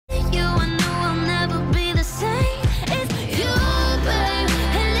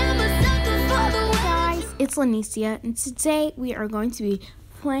it's Lanicia, and today we are going to be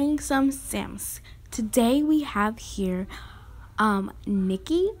playing some Sims. Today we have here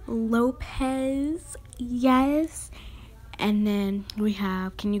Nikki Lopez, yes, and then we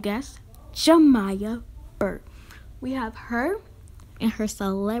have, can you guess, Jamyah Burt. We have her and her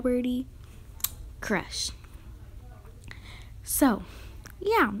celebrity crush. So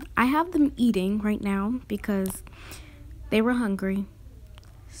yeah, I have them eating right now because they were hungry.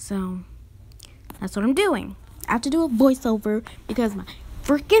 So that's what I'm doing. I have to do a voiceover because my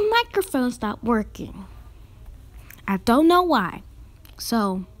freaking microphone stopped working. I don't know why.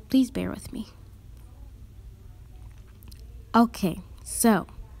 So please bear with me. Okay, so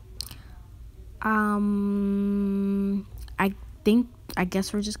I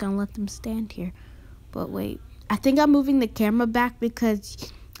guess we're just gonna let them stand here. But wait, I think I'm moving the camera back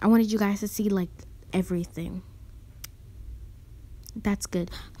because I wanted you guys to see like everything. That's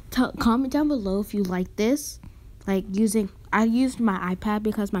good. Comment down below if you like this. Like I used my iPad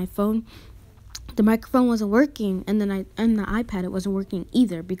because my phone, the microphone wasn't working, and then the iPad it wasn't working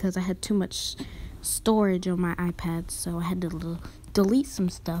either because I had too much storage on my iPad, so I had to delete some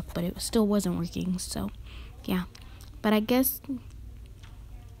stuff, but it still wasn't working. So yeah, but I guess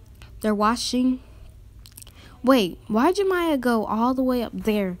they're washing. Wait, why did Jamyah go all the way up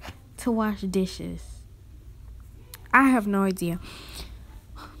there to wash dishes? I have no idea.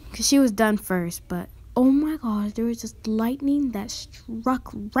 Because she was done first, but oh my gosh, there was just lightning that struck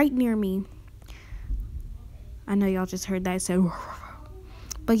right near me. I know y'all just heard that, so.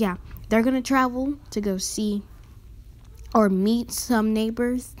 But yeah, they're going to travel to go see or meet some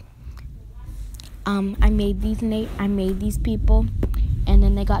neighbors. I made these people, and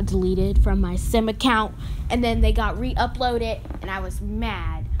then they got deleted from my Sim account, and then they got re-uploaded, and I was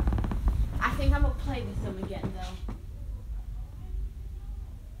mad. I think I'm going to play with them again, though.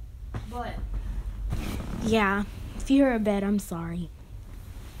 But yeah, if you hear a bed, I'm sorry.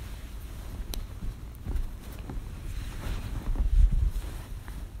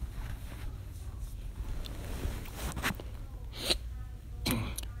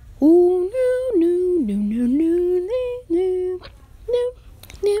 Ooh,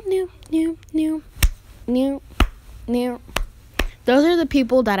 no. Those are the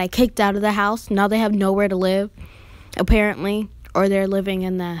people that I kicked out of the house. Now they have nowhere to live, apparently. Or they're living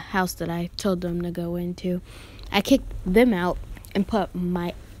in the house that I told them to go into. I kicked them out and put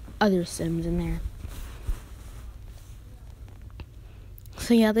my other Sims in there.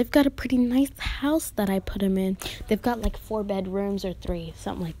 So yeah, they've got a pretty nice house that I put them in. They've got like 4 bedrooms or 3,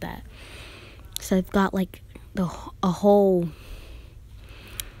 something like that. So they've got like a whole.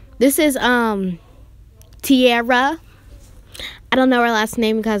 This is Tierra. I don't know her last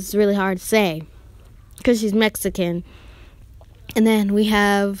name because it's really hard to say because she's Mexican. And then we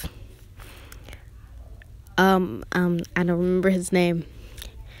have, I don't remember his name.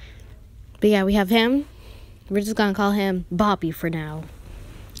 But yeah, we have him. We're just going to call him Bobby for now.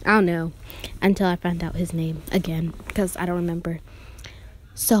 I don't know until I find out his name again because I don't remember.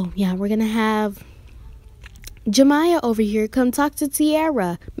 So yeah, we're going to have Jamyah over here come talk to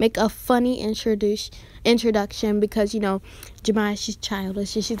Tierra. Make a funny introduction because, you know, Jamyah, she's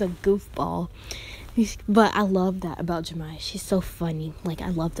childish and she's a goofball. But I love that about Jamyah. She's so funny. Like, I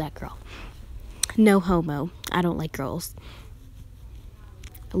love that girl. No homo. I don't like girls.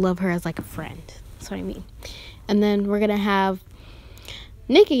 I love her as like a friend. That's what I mean. And then we're going to have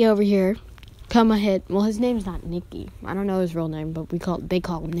Nikki over here come ahead. Well, his name's not Nikki. I don't know his real name, but they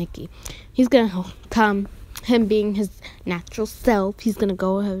call him Nikki. He's going to come, him being his natural self, he's going to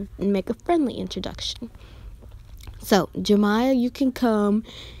go ahead and make a friendly introduction. So, Jamyah, you can come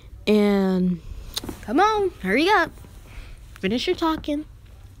and... Come on, hurry up. Finish your talking.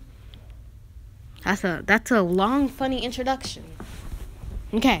 That's a long, funny introduction.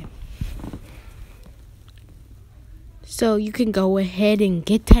 Okay. So you can go ahead and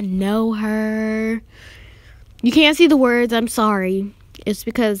get to know her. You can't see the words, I'm sorry. It's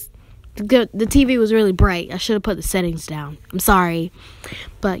because the TV was really bright. I should have put the settings down. I'm sorry.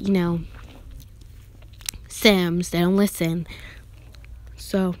 But, you know, Sims, they don't listen.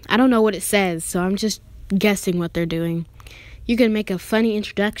 So, I don't know what it says, so I'm just guessing what they're doing. You can make a funny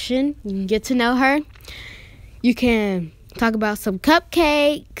introduction. You can get to know her. You can talk about some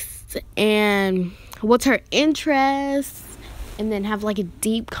cupcakes and what's her interests, and then have like a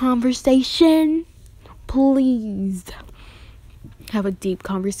deep conversation. Please have a deep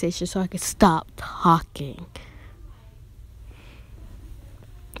conversation so I can stop talking.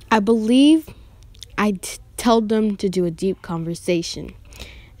 I believe I told them to do a deep conversation.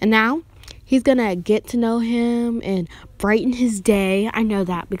 And now, he's gonna get to know him and brighten his day. I know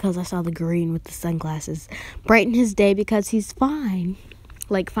that because I saw the green with the sunglasses. Brighten his day because he's fine.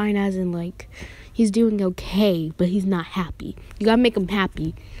 Like, fine as in, like, he's doing okay, but he's not happy. You gotta make him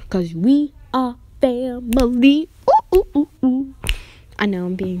happy because we are family. Ooh, ooh, ooh, ooh. I know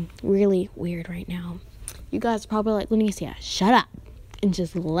I'm being really weird right now. You guys are probably like, Lenicia, shut up and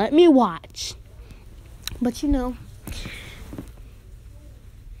just let me watch. But you know,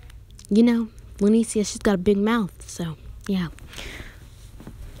 Lenicia, she's got a big mouth, so yeah.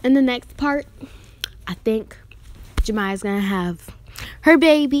 In the next part, I think Jamyah's gonna have her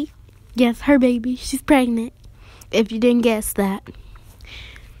baby. Yes, her baby. She's pregnant. If you didn't guess that.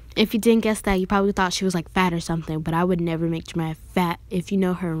 If you didn't guess that, you probably thought she was like fat or something, but I would never make Jamyah fat. If you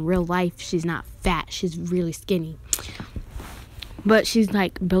know her in real life, she's not fat. She's really skinny. But she's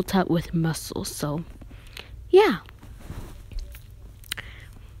like built up with muscle, so yeah.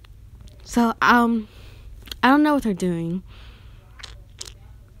 So I don't know what they're doing.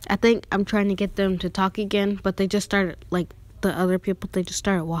 I think I'm trying to get them to talk again, but they just started, like the other people, they just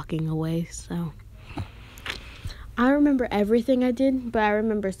started walking away, so I don't remember everything I did, but I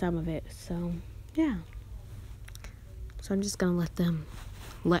remember some of it, so yeah. So I'm just gonna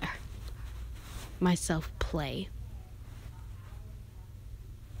let myself play.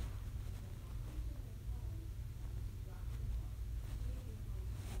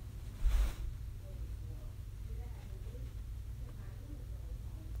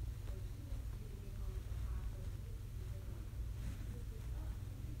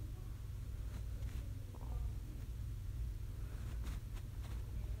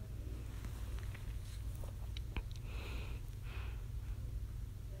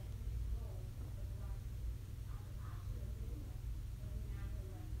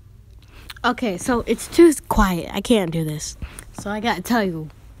 Okay, so it's too quiet. I can't do this. So I gotta tell you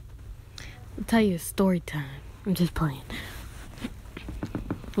a story time. I'm just playing.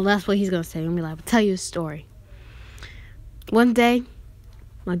 Well, that's what he's gonna say. I'm gonna be like, I'll tell you a story. One day,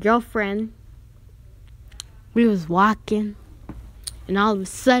 my girlfriend, we was walking, and all of a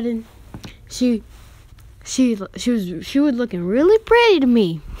sudden, she was looking really pretty to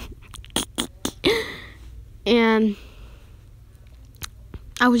me, and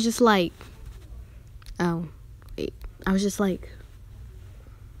I was just like,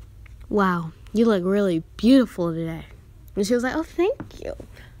 wow, you look really beautiful today. And she was like, oh, thank you.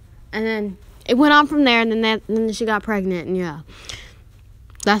 And then it went on from there, and then she got pregnant, and yeah,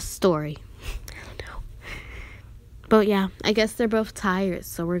 that's the story. I don't know. But yeah, I guess they're both tired,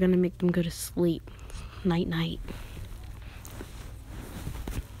 so we're gonna make them go to sleep. Night night.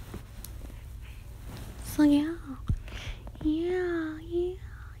 So yeah.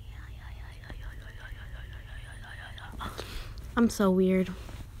 I'm so weird.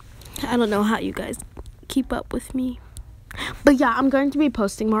 I don't know how you guys keep up with me. But yeah, I'm going to be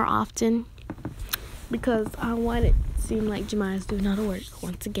posting more often because I want it to seem like Jamyah's doing all the work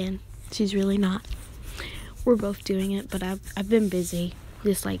once again. She's really not. We're both doing it, but I've been busy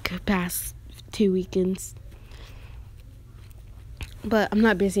this like past 2 weekends. But I'm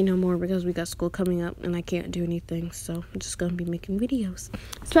not busy no more because we got school coming up and I can't do anything. So I'm just going to be making videos.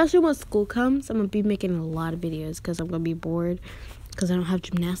 Especially when school comes, I'm going to be making a lot of videos because I'm going to be bored because I don't have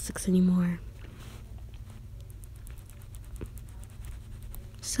gymnastics anymore.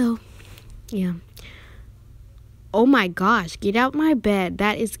 So, yeah. Oh my gosh, get out my bed.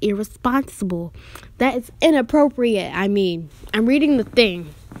 That is irresponsible. That is inappropriate. I mean, I'm reading the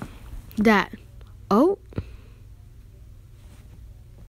thing that, oh,